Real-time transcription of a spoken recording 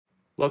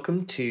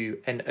Welcome to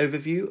an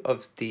overview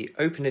of the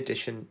Open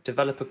Edition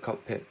Developer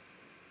Cockpit.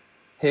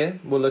 Here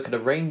we'll look at a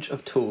range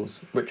of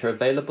tools which are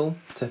available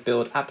to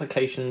build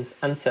applications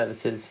and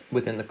services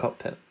within the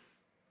cockpit.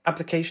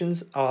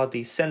 Applications are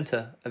the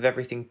center of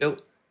everything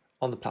built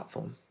on the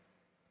platform.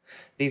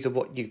 These are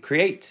what you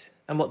create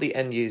and what the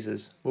end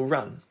users will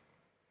run.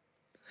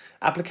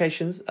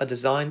 Applications are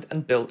designed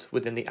and built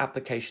within the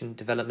application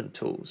development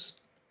tools.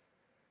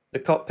 The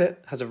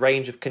cockpit has a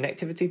range of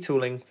connectivity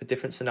tooling for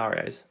different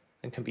scenarios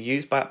and can be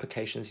used by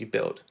applications you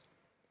build.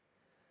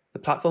 The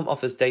platform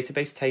offers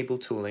database table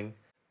tooling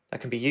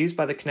that can be used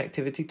by the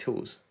connectivity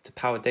tools to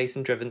power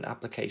data-driven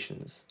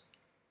applications.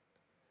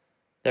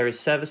 There is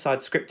server-side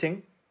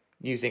scripting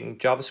using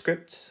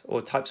JavaScript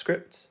or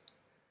TypeScript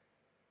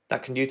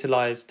that can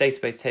utilize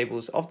database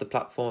tables of the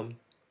platform,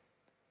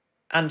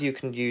 and you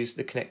can use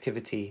the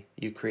connectivity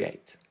you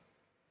create.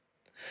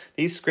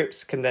 These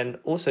scripts can then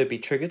also be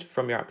triggered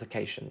from your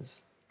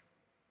applications.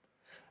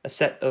 A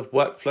set of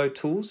workflow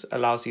tools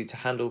allows you to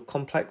handle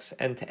complex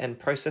end-to-end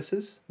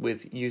processes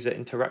with user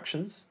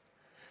interactions,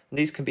 and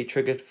these can be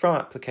triggered from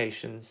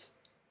applications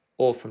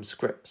or from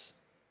scripts.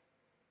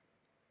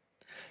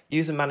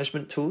 User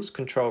management tools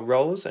control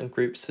roles and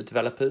groups for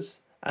developers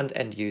and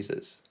end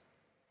users.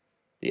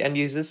 The end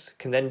users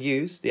can then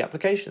use the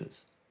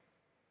applications.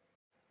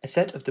 A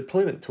set of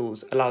deployment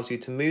tools allows you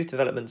to move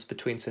developments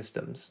between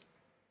systems,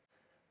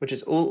 which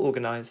is all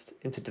organized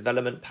into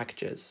development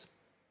packages.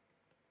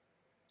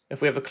 If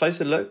we have a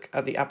closer look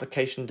at the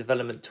application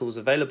development tools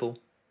available,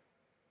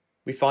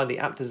 we find the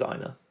App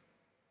Designer.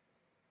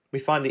 We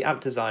find the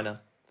App Designer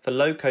for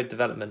low-code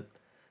development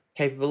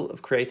capable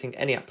of creating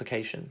any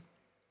application.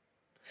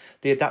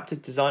 The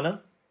Adaptive Designer,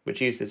 which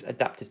uses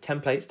adaptive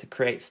templates to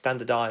create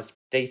standardized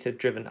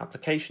data-driven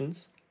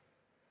applications,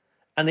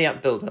 and the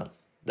App Builder,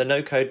 the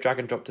no-code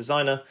drag-and-drop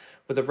designer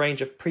with a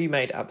range of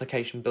pre-made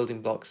application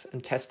building blocks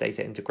and test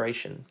data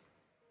integration.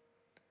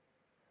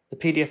 The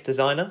PDF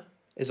Designer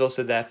is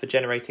also there for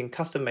generating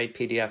custom-made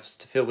PDFs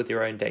to fill with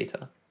your own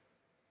data.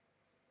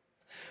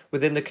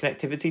 Within the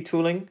connectivity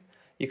tooling,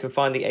 you can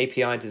find the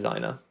API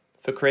Designer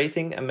for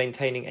creating and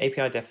maintaining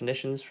API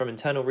definitions from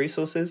internal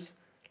resources,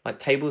 like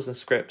tables and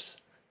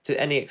scripts, to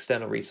any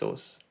external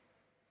resource.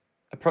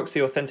 A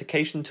Proxy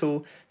Authentication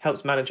tool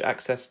helps manage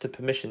access to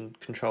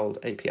permission-controlled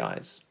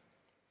APIs.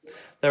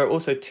 There are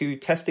also two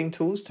testing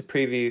tools to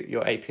preview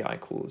your API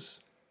calls.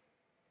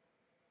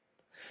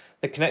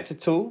 The Connector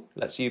tool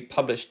lets you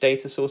publish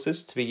data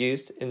sources to be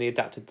used in the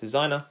Adaptive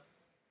Designer.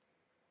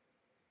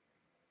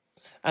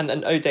 And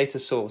an OData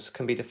Source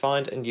can be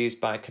defined and used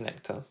by a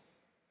connector.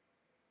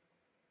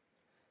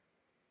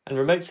 And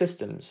remote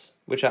systems,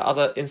 which are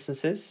other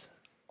instances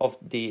of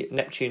the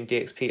Neptune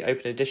DXP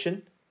Open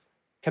Edition,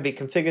 can be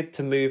configured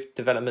to move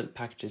development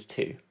packages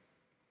to.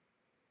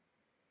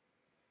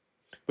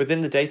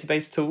 Within the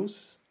database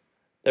tools,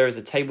 there is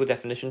a table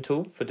definition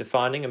tool for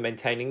defining and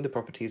maintaining the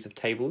properties of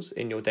tables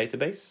in your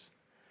database,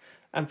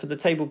 and for the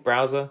table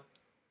browser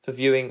for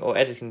viewing or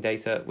editing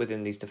data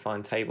within these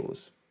defined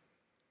tables.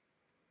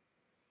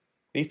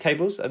 These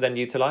tables are then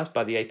utilized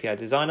by the API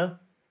Designer,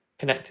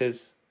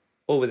 connectors,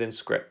 or within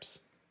scripts.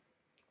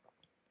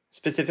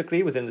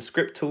 Specifically within the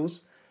script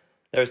tools,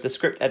 there is the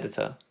script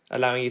editor,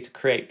 allowing you to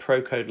create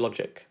pro-code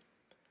logic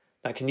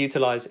that can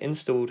utilize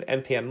installed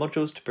NPM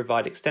modules to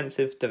provide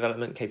extensive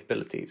development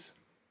capabilities.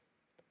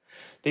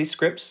 These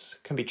scripts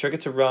can be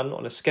triggered to run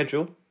on a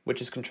schedule,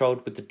 which is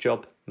controlled with the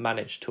Job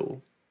Manage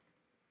tool.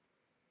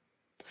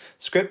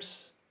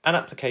 Scripts and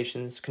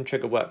applications can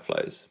trigger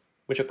workflows,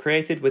 which are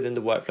created within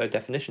the Workflow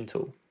Definition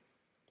tool.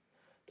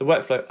 The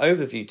Workflow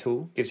Overview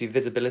tool gives you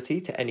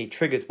visibility to any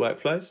triggered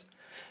workflows,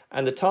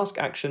 and the Task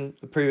Action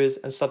Approvers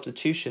and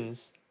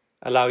Substitutions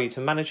allow you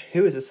to manage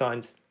who is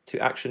assigned to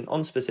action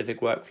on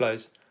specific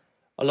workflows,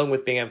 along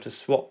with being able to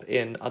swap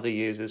in other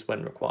users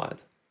when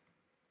required.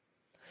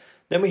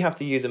 Then we have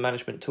the user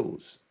management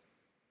tools.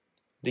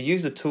 The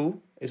user tool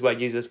is where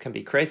users can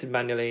be created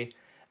manually,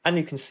 and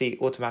you can see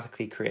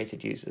automatically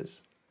created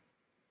users.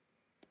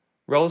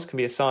 Roles can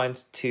be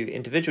assigned to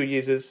individual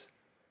users,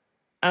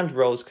 and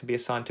roles can be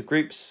assigned to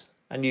groups,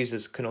 and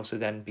users can also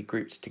then be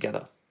grouped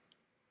together.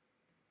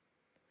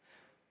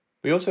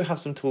 We also have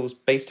some tools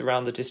based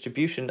around the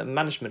distribution and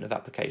management of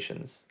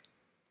applications.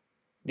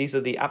 These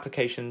are the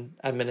application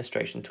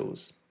administration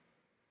tools.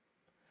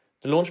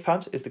 The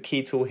Launchpad is the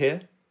key tool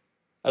here.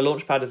 A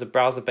Launchpad is a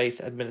browser-based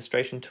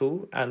administration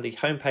tool and the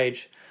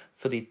homepage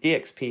for the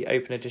DXP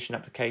Open Edition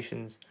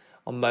applications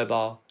on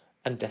mobile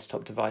and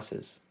desktop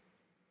devices.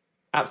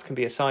 Apps can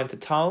be assigned to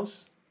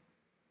tiles,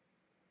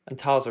 and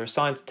tiles are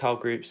assigned to tile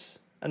groups,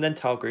 and then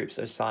tile groups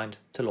are assigned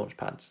to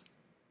Launchpads.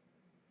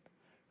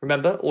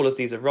 Remember, all of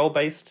these are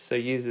role-based, so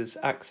users'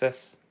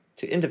 access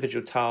to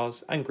individual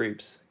tiles and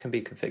groups can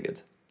be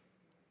configured.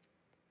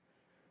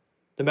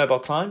 The mobile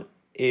client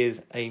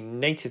is a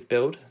native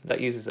build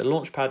that uses a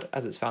Launchpad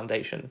as its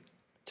foundation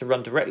to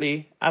run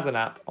directly as an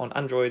app on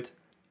Android,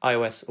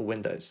 iOS, or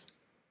Windows.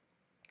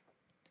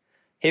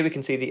 Here we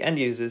can see the end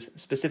users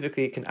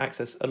specifically can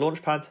access a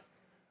Launchpad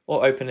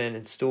or open an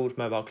installed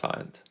mobile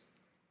client.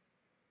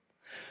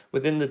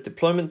 Within the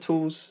deployment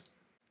tools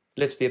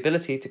lives the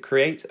ability to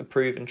create,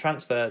 approve, and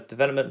transfer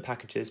development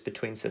packages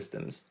between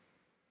systems.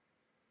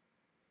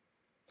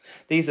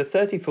 These are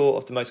 34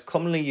 of the most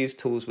commonly used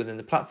tools within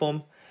the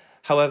platform.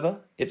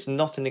 However, it's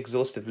not an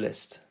exhaustive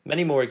list.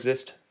 Many more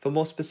exist for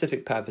more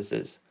specific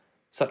purposes,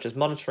 such as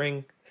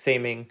monitoring,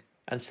 theming,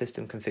 and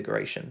system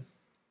configuration.